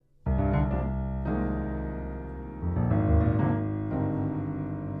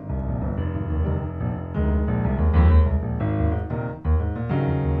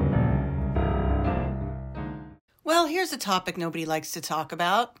here's a topic nobody likes to talk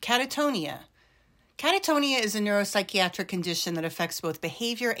about, catatonia. Catatonia is a neuropsychiatric condition that affects both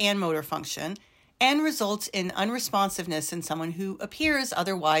behavior and motor function and results in unresponsiveness in someone who appears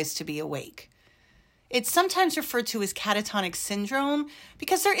otherwise to be awake. It's sometimes referred to as catatonic syndrome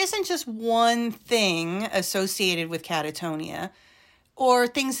because there isn't just one thing associated with catatonia or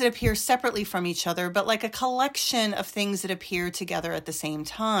things that appear separately from each other, but like a collection of things that appear together at the same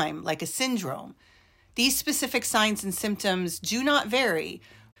time, like a syndrome. These specific signs and symptoms do not vary,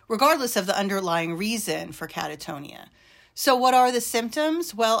 regardless of the underlying reason for catatonia. So what are the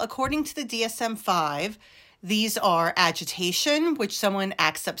symptoms? Well, according to the DSM-5, these are agitation, which someone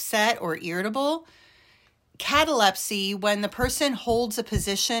acts upset or irritable; catalepsy, when the person holds a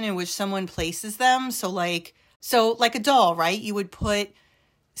position in which someone places them. So like a doll, right? You would put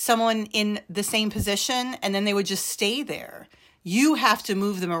someone in the same position and then they would just stay there. You have to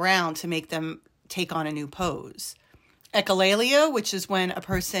move them around to make them take on a new pose. Echolalia, which is when a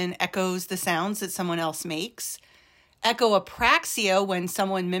person echoes the sounds that someone else makes. Echoapraxia, when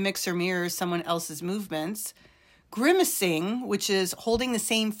someone mimics or mirrors someone else's movements. Grimacing, which is holding the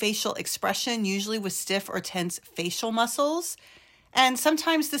same facial expression, usually with stiff or tense facial muscles. And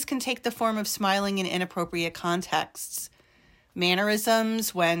sometimes this can take the form of smiling in inappropriate contexts.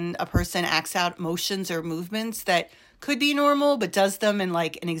 Mannerisms, when a person acts out motions or movements that could be normal, but does them in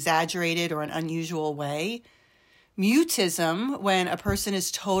like an exaggerated or an unusual way. Mutism, when a person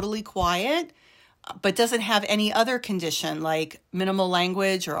is totally quiet, but doesn't have any other condition like minimal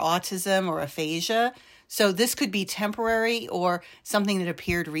language or autism or aphasia. So this could be temporary or something that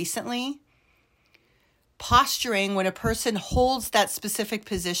appeared recently. Posturing, when a person holds that specific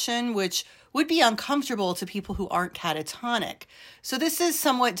position, which would be uncomfortable to people who aren't catatonic. So this is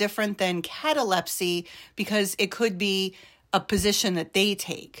somewhat different than catalepsy because it could be a position that they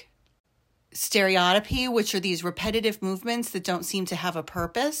take. Stereotypy, which are these repetitive movements that don't seem to have a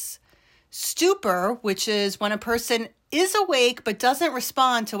purpose. Stupor, which is when a person is awake but doesn't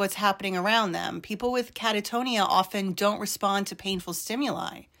respond to what's happening around them. People with catatonia often don't respond to painful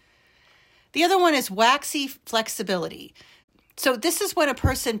stimuli. The other one is waxy flexibility. So this is when a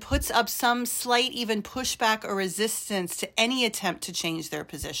person puts up some slight even pushback or resistance to any attempt to change their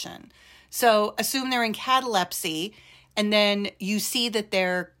position. So assume they're in catalepsy and then you see that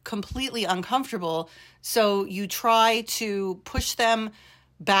they're completely uncomfortable. So you try to push them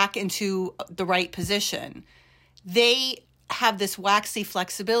back into the right position. They have this waxy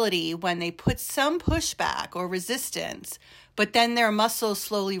flexibility when they put some pushback or resistance, but then their muscles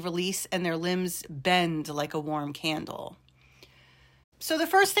slowly release and their limbs bend like a warm candle. So the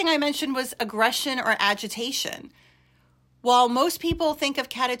first thing I mentioned was aggression or agitation. While most people think of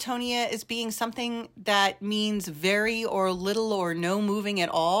catatonia as being something that means very or little or no moving at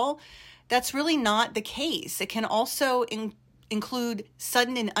all, that's really not the case. It can also include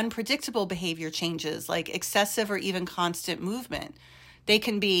sudden and unpredictable behavior changes like excessive or even constant movement. They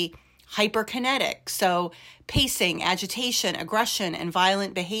can be hyperkinetic, so pacing, agitation, aggression, and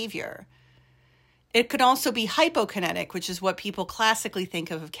violent behavior. It could also be hypokinetic, which is what people classically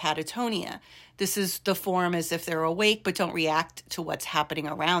think of catatonia. This is the form as if they're awake but don't react to what's happening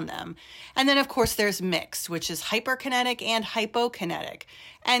around them. And then, of course, there's mixed, which is hyperkinetic and hypokinetic.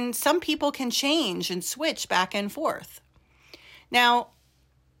 And some people can change and switch back and forth. Now,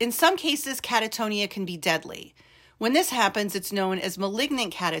 in some cases, catatonia can be deadly. When this happens, it's known as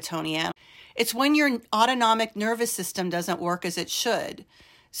malignant catatonia. It's when your autonomic nervous system doesn't work as it should.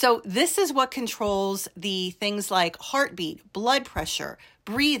 So this is what controls the things like heartbeat, blood pressure,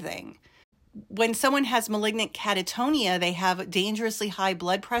 breathing. When someone has malignant catatonia, they have dangerously high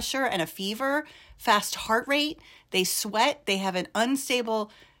blood pressure and a fever, fast heart rate, they sweat, they have an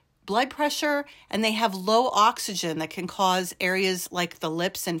unstable blood pressure, and they have low oxygen that can cause areas like the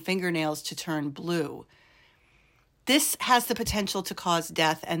lips and fingernails to turn blue. This has the potential to cause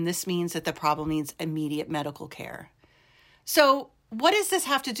death, and this means that the problem needs immediate medical care. So what does this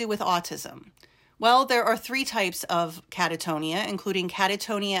have to do with autism? Well, there are 3 types of catatonia, including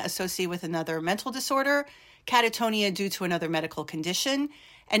catatonia associated with another mental disorder, catatonia due to another medical condition,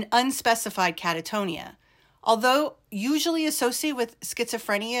 and unspecified catatonia. Although usually associated with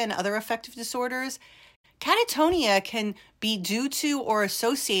schizophrenia and other affective disorders, catatonia can be due to or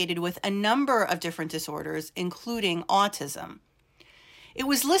associated with a number of different disorders, including autism. It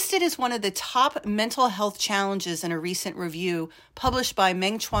was listed as one of the top mental health challenges in a recent review published by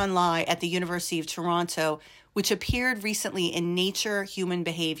Meng-Chuan Lai at the University of Toronto, which appeared recently in Nature Human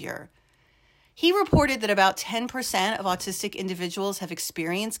Behavior. He reported that about 10% of autistic individuals have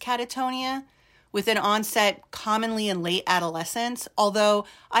experienced catatonia, with an onset commonly in late adolescence, although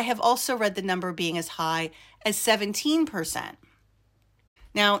I have also read the number being as high as 17%.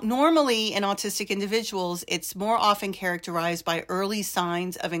 Now, normally in autistic individuals, it's more often characterized by early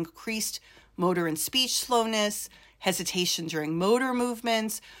signs of increased motor and speech slowness, hesitation during motor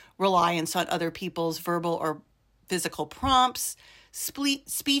movements, reliance on other people's verbal or physical prompts,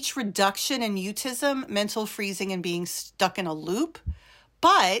 speech reduction and mutism, mental freezing and being stuck in a loop.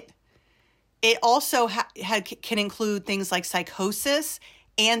 But it also can include things like psychosis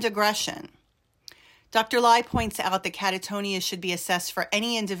and aggression. Dr. Lai points out that catatonia should be assessed for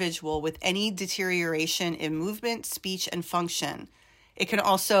any individual with any deterioration in movement, speech, and function. It can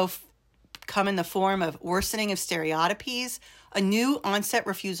also come in the form of worsening of stereotypies, a new onset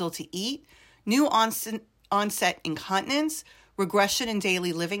refusal to eat, new onset incontinence, regression in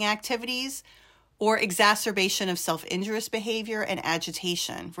daily living activities, or exacerbation of self-injurious behavior and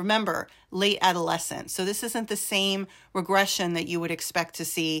agitation. Remember, late adolescence. So this isn't the same regression that you would expect to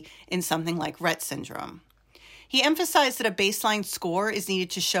see in something like Rett syndrome. He emphasized that a baseline score is needed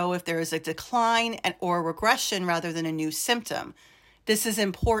to show if there is a decline or regression rather than a new symptom. This is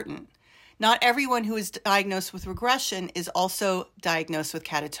important. Not everyone who is diagnosed with regression is also diagnosed with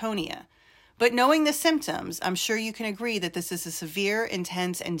catatonia. But knowing the symptoms, I'm sure you can agree that this is a severe,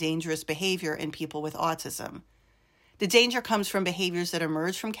 intense, and dangerous behavior in people with autism. The danger comes from behaviors that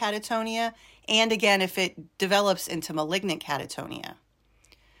emerge from catatonia, and again, if it develops into malignant catatonia.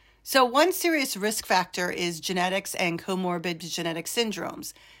 So one serious risk factor is genetics and comorbid genetic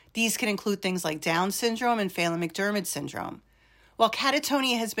syndromes. These can include things like Down syndrome and Phelan-McDermid syndrome. While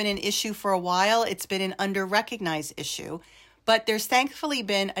catatonia has been an issue for a while, it's been an under-recognized issue, but there's thankfully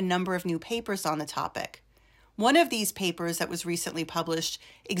been a number of new papers on the topic. One of these papers that was recently published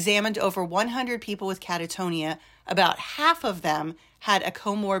examined over 100 people with catatonia. About half of them had a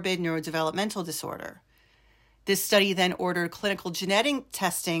comorbid neurodevelopmental disorder. This study then ordered clinical genetic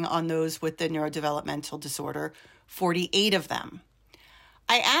testing on those with the neurodevelopmental disorder, 48 of them.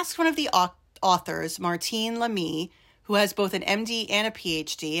 I asked one of the authors, Martine Lamy, who has both an MD and a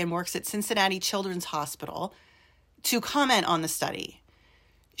PhD and works at Cincinnati Children's Hospital, to comment on the study.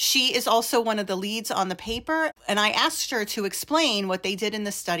 She is also one of the leads on the paper, and I asked her to explain what they did in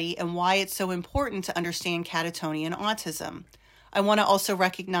the study and why it's so important to understand catatonia and autism. I want to also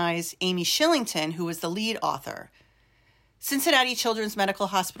recognize Amy Shillington, who was the lead author. Cincinnati Children's Medical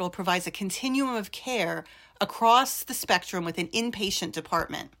Hospital provides a continuum of care across the spectrum with an inpatient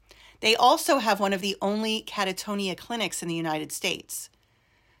department. They also have one of the only catatonia clinics in the United States.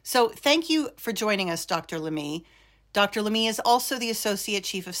 So thank you for joining us, Dr. Lamy. Dr. Lamy is also the Associate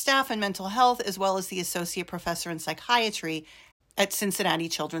Chief of Staff in Mental Health, as well as the Associate Professor in Psychiatry at Cincinnati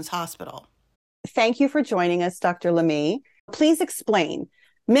Children's Hospital. Thank you for joining us, Dr. Lamy. Please explain.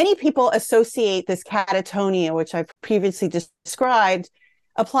 Many people associate this catatonia, which I've previously described,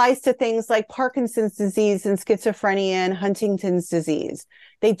 applies to things like Parkinson's disease and schizophrenia and Huntington's disease.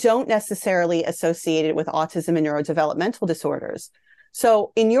 They don't necessarily associate it with autism and neurodevelopmental disorders.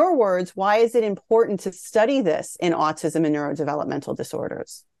 So in your words, why is it important to study this in autism and neurodevelopmental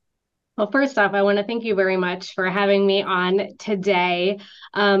disorders? Well, first off, I want to thank you very much for having me on today,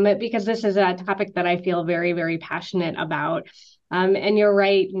 because this is a topic that I feel very, very passionate about. And you're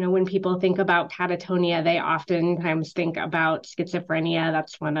right, when people think about catatonia, they oftentimes think about schizophrenia.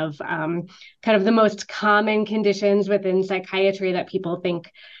 That's one of kind of the most common conditions within psychiatry that people think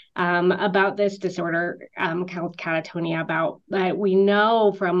about this disorder called catatonia about. But we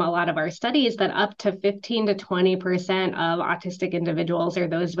know from a lot of our studies that up to 15 to 20% of autistic individuals or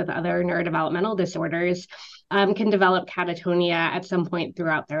those with other neurodevelopmental disorders can develop catatonia at some point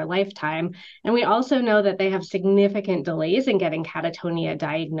throughout their lifetime. And we also know that they have significant delays in getting catatonia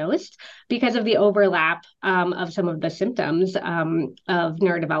diagnosed because of the overlap of some of the symptoms of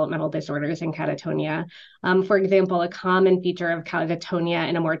neurodevelopmental disorders and catatonia. For example, a common feature of catatonia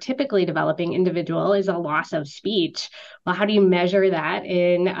in a more typically developing individual is a loss of speech. Well, how do you measure that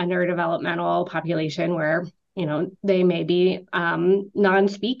in a neurodevelopmental population where they may be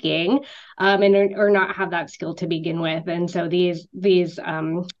non-speaking or not have that skill to begin with? And so these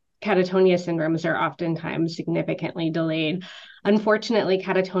catatonia syndromes are oftentimes significantly delayed. Unfortunately,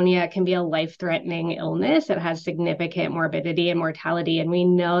 catatonia can be a life-threatening illness. It has significant morbidity and mortality, and we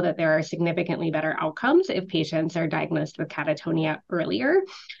know that there are significantly better outcomes if patients are diagnosed with catatonia earlier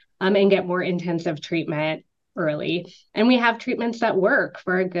and get more intensive treatment early. And we have treatments that work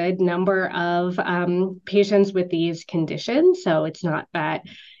for a good number of patients with these conditions. So it's not that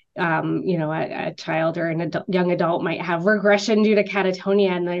a child or an young adult might have regression due to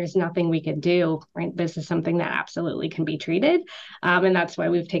catatonia, and there's nothing we can do, right? This is something that absolutely can be treated. And that's why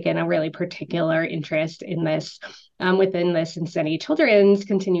we've taken a really particular interest in this within the Cincinnati Children's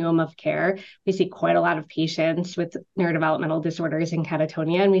continuum of care. We see quite a lot of patients with neurodevelopmental disorders and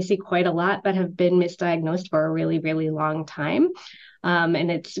catatonia, and we see quite a lot that have been misdiagnosed for a really, really long time. And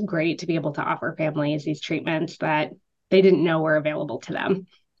it's great to be able to offer families these treatments that they didn't know were available to them.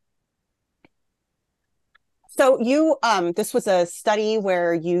 So this was a study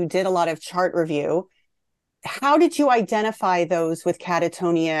where you did a lot of chart review. How did you identify those with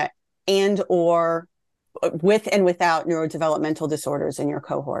catatonia and or with and without neurodevelopmental disorders in your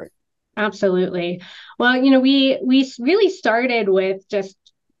cohort? Absolutely. Well, we really started with just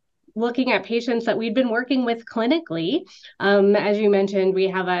looking at patients that we'd been working with clinically. As you mentioned, we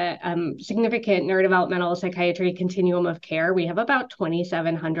have a significant neurodevelopmental psychiatry continuum of care. We have about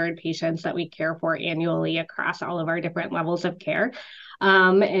 2,700 patients that we care for annually across all of our different levels of care.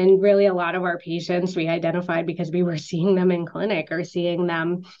 And really a lot of our patients we identified because we were seeing them in clinic or seeing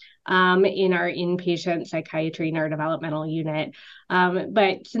them in our inpatient psychiatry neurodevelopmental unit.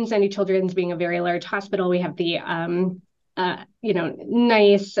 But Cincinnati Children's being a very large hospital, we have the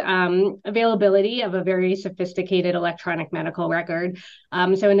nice availability of a very sophisticated electronic medical record.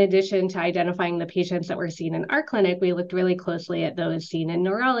 So in addition to identifying the patients that were seen in our clinic, we looked really closely at those seen in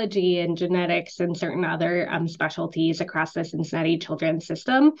neurology and genetics and certain other specialties across the Cincinnati Children's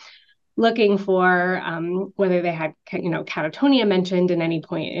system, looking for whether they had, catatonia mentioned in any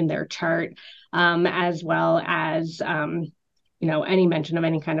point in their chart, as well as any mention of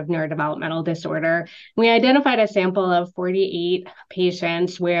any kind of neurodevelopmental disorder. We identified a sample of 48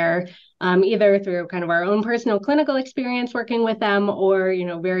 patients where either through kind of our own personal clinical experience working with them or,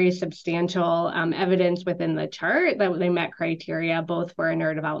 very substantial evidence within the chart that they met criteria both for a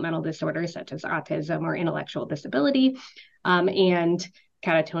neurodevelopmental disorder such as autism or intellectual disability and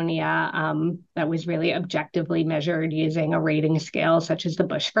catatonia that was really objectively measured using a rating scale such as the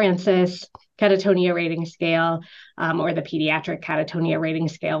Bush-Francis catatonia rating scale or the pediatric catatonia rating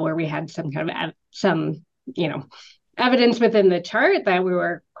scale, where we had some kind of evidence within the chart that we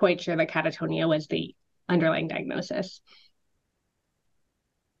were quite sure that catatonia was the underlying diagnosis.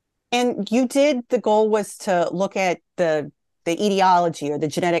 And the goal was to look at the etiology or the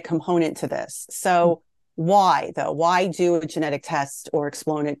genetic component to this. So why though? Why do a genetic test or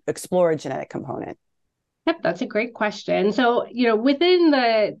explore a genetic component? Yep, that's a great question. So, within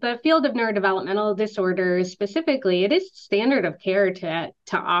the field of neurodevelopmental disorders specifically, it is standard of care to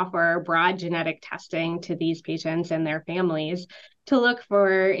offer broad genetic testing to these patients and their families to look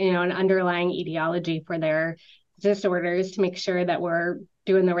for, an underlying etiology for their disorders to make sure that we're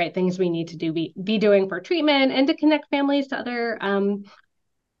doing the right things we need to be doing for treatment and to connect families to other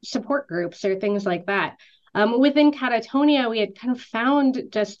support groups or things like that. Within catatonia, we had kind of found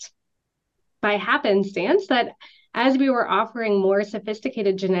just by happenstance that as we were offering more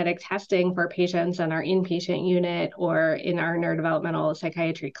sophisticated genetic testing for patients in our inpatient unit or in our neurodevelopmental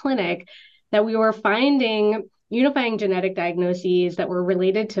psychiatry clinic, that we were finding unifying genetic diagnoses that were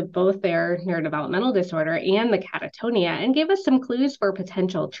related to both their neurodevelopmental disorder and the catatonia and gave us some clues for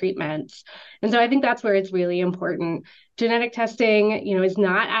potential treatments. And so I think that's where it's really important. Genetic testing, is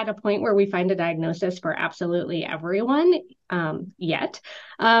not at a point where we find a diagnosis for absolutely everyone yet,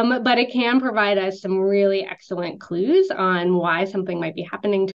 but it can provide us some really excellent clues on why something might be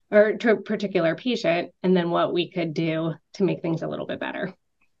happening to a particular patient and then what we could do to make things a little bit better.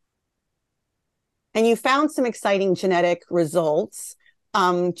 And you found some exciting genetic results.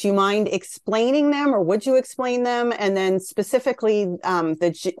 Do you mind explaining them, or would you explain them? And then specifically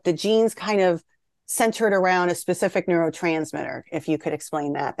the genes kind of centered around a specific neurotransmitter. If you could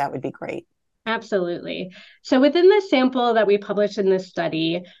explain that, that would be great. Absolutely. So within the sample that we published in this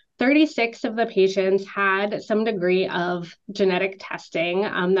study, 36 of the patients had some degree of genetic testing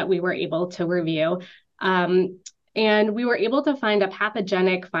that we were able to review. And we were able to find a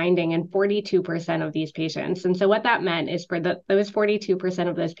pathogenic finding in 42% of these patients. And so what that meant is for those 42%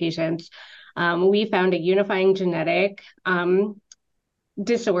 of those patients, we found a unifying genetic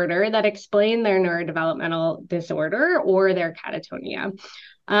disorder that explained their neurodevelopmental disorder or their catatonia.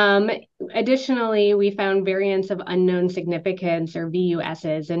 Additionally, we found variants of unknown significance or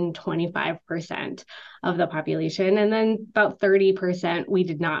VUSs in 25% of the population. And then about 30%, we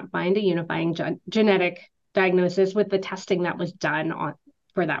did not find a unifying genetic diagnosis with the testing that was done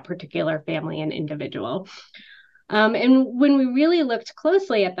for that particular family and individual. And when we really looked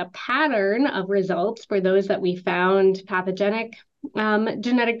closely at the pattern of results for those that we found pathogenic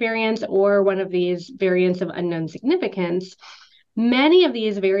genetic variants or one of these variants of unknown significance, Many of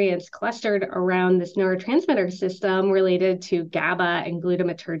these variants clustered around this neurotransmitter system related to GABA and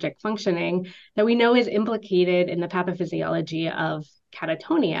glutamatergic functioning that we know is implicated in the pathophysiology of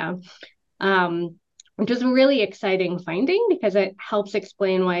catatonia, which is a really exciting finding because it helps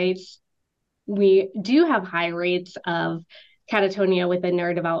explain why we do have high rates of catatonia within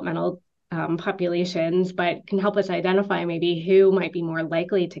neurodevelopmental populations, but can help us identify maybe who might be more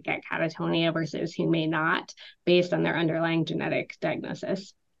likely to get catatonia versus who may not based on their underlying genetic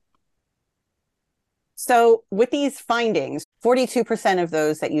diagnosis. So with these findings, 42% of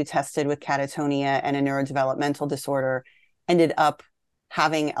those that you tested with catatonia and a neurodevelopmental disorder ended up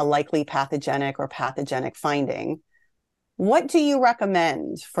having a likely pathogenic or pathogenic finding. What do you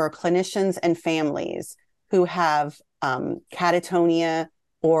recommend for clinicians and families who have catatonia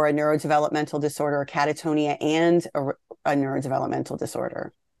or a neurodevelopmental disorder, or catatonia and a neurodevelopmental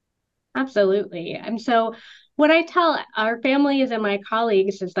disorder? Absolutely. And so what I tell our families and my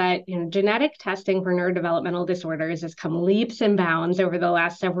colleagues is that genetic testing for neurodevelopmental disorders has come leaps and bounds over the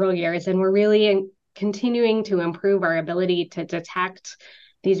last several years, and we're really continuing to improve our ability to detect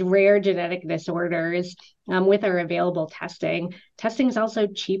these rare genetic disorders with our available testing. Testing is also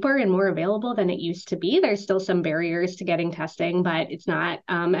cheaper and more available than it used to be. There's still some barriers to getting testing, but it's not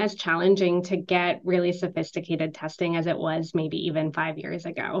as challenging to get really sophisticated testing as it was maybe even 5 years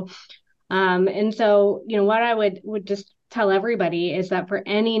ago. And so, what I would just tell everybody is that for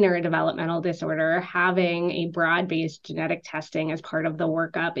any neurodevelopmental disorder, having a broad-based genetic testing as part of the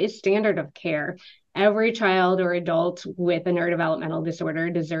workup is standard of care. Every child or adult with a neurodevelopmental disorder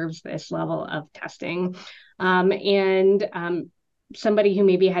deserves this level of testing. Somebody who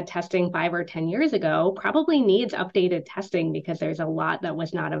maybe had testing 5 or 10 years ago probably needs updated testing because there's a lot that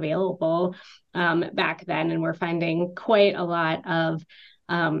was not available back then. And we're finding quite a lot of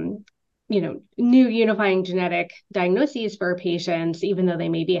new unifying genetic diagnoses for patients, even though they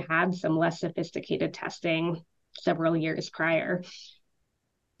maybe had some less sophisticated testing several years prior.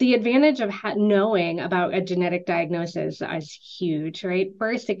 The advantage of knowing about a genetic diagnosis is huge, right?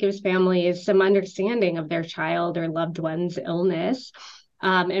 First, it gives families some understanding of their child or loved one's illness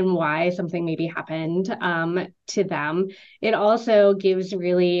and why something maybe happened to them. It also gives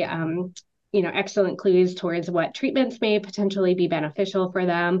really excellent clues towards what treatments may potentially be beneficial for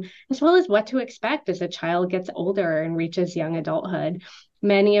them, as well as what to expect as a child gets older and reaches young adulthood.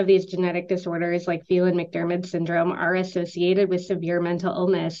 Many of these genetic disorders, like Phelan-McDermid syndrome, are associated with severe mental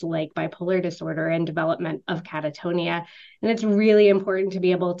illness like bipolar disorder and development of catatonia. And it's really important to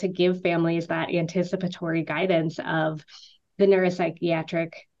be able to give families that anticipatory guidance of the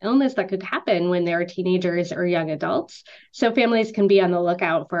neuropsychiatric illness that could happen when they're teenagers or young adults. So families can be on the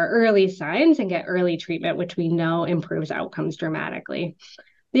lookout for early signs and get early treatment, which we know improves outcomes dramatically.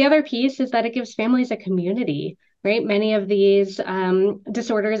 The other piece is that it gives families a community, right? Many of these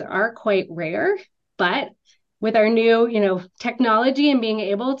disorders are quite rare, but with our new, technology and being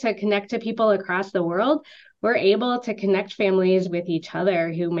able to connect to people across the world, we're able to connect families with each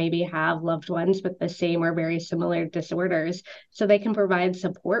other who maybe have loved ones with the same or very similar disorders, so they can provide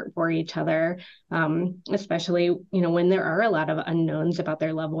support for each other, especially, when there are a lot of unknowns about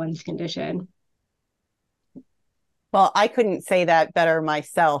their loved one's condition. Well, I couldn't say that better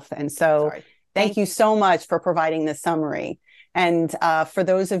myself. And so thank you so much for providing this summary. And for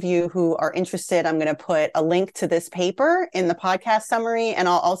those of you who are interested, I'm going to put a link to this paper in the podcast summary, and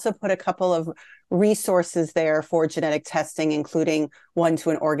I'll also put a couple of resources there for genetic testing, including one to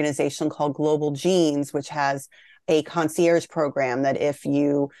an organization called Global Genes, which has a concierge program that if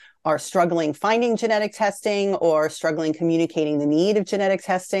you are struggling finding genetic testing or struggling communicating the need of genetic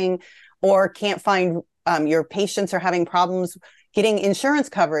testing, or can't find your patients are having problems getting insurance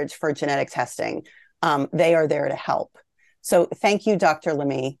coverage for genetic testing, they are there to help. So thank you, Dr.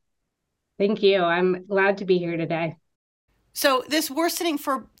 Lamy. Thank you. I'm glad to be here today. So this worsening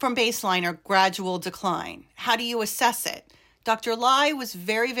from baseline or gradual decline, how do you assess it? Dr. Lai was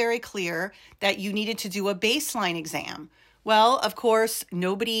very, very clear that you needed to do a baseline exam. Well, of course,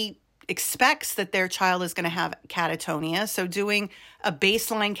 nobody expects that their child is going to have catatonia, so doing a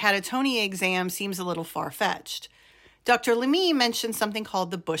baseline catatonia exam seems a little far-fetched. Dr. Lamy mentioned something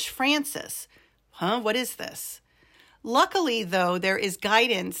called the Bush-Francis. What is this? Luckily, though, there is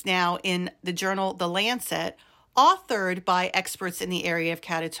guidance now in the journal The Lancet, authored by experts in the area of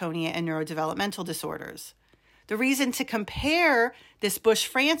catatonia and neurodevelopmental disorders. The reason to compare this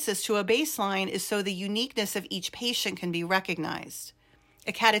Bush-Francis to a baseline is so the uniqueness of each patient can be recognized.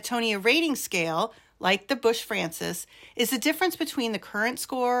 A catatonia rating scale, like the Bush-Francis, is the difference between the current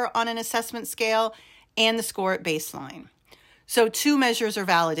score on an assessment scale and the score at baseline. So 2 measures are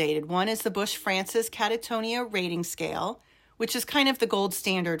validated. One is the Bush-Francis Catatonia Rating Scale, which is kind of the gold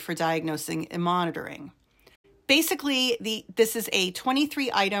standard for diagnosing and monitoring. Basically, this is a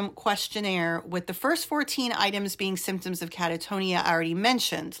 23-item questionnaire with the first 14 items being symptoms of catatonia I already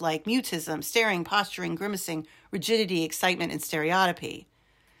mentioned, like mutism, staring, posturing, grimacing, rigidity, excitement, and stereotypy.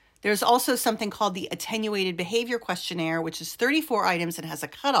 There's also something called the Attenuated Behavior Questionnaire, which is 34 items and has a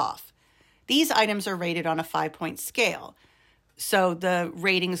cutoff. These items are rated on a 5-point scale. So the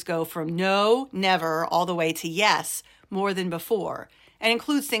ratings go from no, never, all the way to yes, more than before, and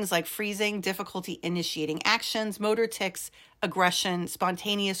includes things like freezing, difficulty initiating actions, motor tics, aggression,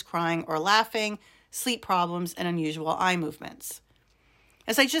 spontaneous crying or laughing, sleep problems, and unusual eye movements.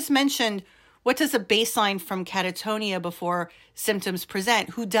 As I just mentioned, what does a baseline from catatonia before symptoms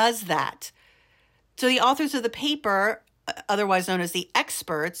present? Who does that? So the authors of the paper, otherwise known as the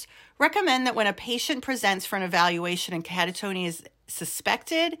experts, recommend that when a patient presents for an evaluation and catatonia is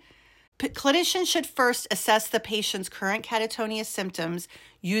suspected, clinicians should first assess the patient's current catatonia symptoms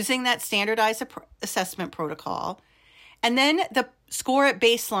using that standardized assessment protocol, and then the score at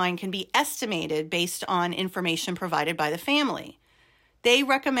baseline can be estimated based on information provided by the family. They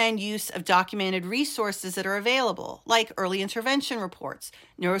recommend use of documented resources that are available, like early intervention reports,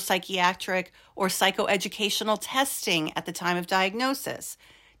 neuropsychiatric or psychoeducational testing at the time of diagnosis,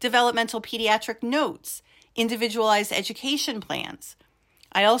 developmental pediatric notes, individualized education plans.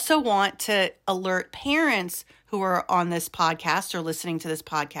 I also want to alert parents who are on this podcast or listening to this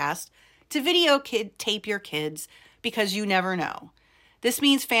podcast to tape your kids, because you never know. This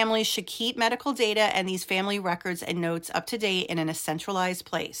means families should keep medical data and these family records and notes up to date and in a centralized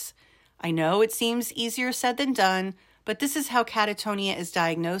place. I know it seems easier said than done, but this is how catatonia is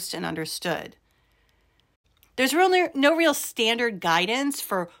diagnosed and understood. There's no real standard guidance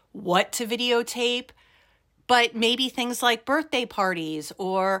for what to videotape, but maybe things like birthday parties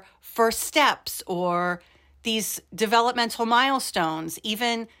or first steps or these developmental milestones,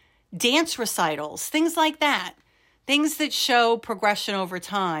 even dance recitals, things like that. Things that show progression over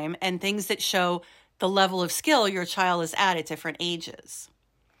time and things that show the level of skill your child is at different ages.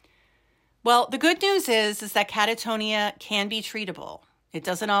 Well, the good news is that catatonia can be treatable. It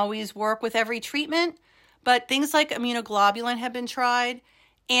doesn't always work with every treatment, but things like immunoglobulin have been tried,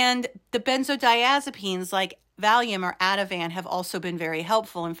 and the benzodiazepines like Valium or Ativan have also been very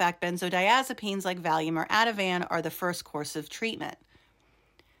helpful. In fact, benzodiazepines like Valium or Ativan are the first course of treatment.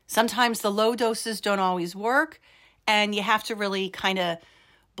 Sometimes the low doses don't always work, and you have to really kind of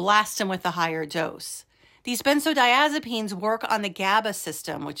blast them with a higher dose. These benzodiazepines work on the GABA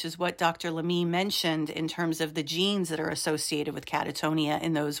system, which is what Dr. Lamy mentioned in terms of the genes that are associated with catatonia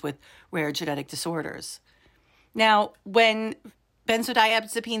in those with rare genetic disorders. Now, when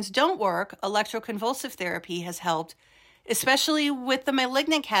benzodiazepines don't work, electroconvulsive therapy has helped, especially with the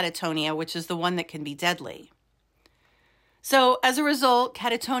malignant catatonia, which is the one that can be deadly. So as a result,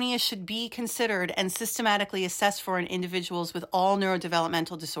 catatonia should be considered and systematically assessed for in individuals with all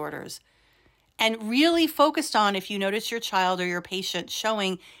neurodevelopmental disorders, and really focused on if you notice your child or your patient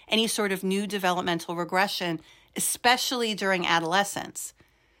showing any sort of new developmental regression, especially during adolescence.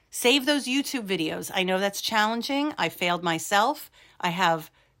 Save those YouTube videos. I know that's challenging. I failed myself. I have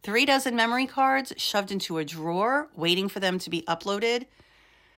 36 memory cards shoved into a drawer waiting for them to be uploaded.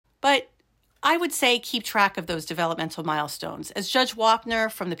 But I would say keep track of those developmental milestones. As Judge Wapner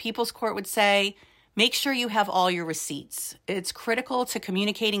from the People's Court would say, make sure you have all your receipts. It's critical to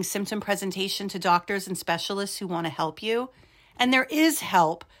communicating symptom presentation to doctors and specialists who want to help you. And there is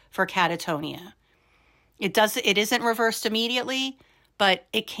help for catatonia. It isn't reversed immediately, but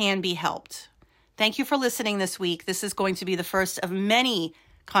it can be helped. Thank you for listening this week. This is going to be the first of many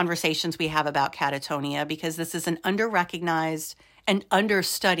conversations we have about catatonia, because this is an under-recognized and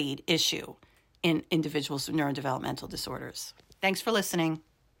understudied issue in individuals with neurodevelopmental disorders. Thanks for listening.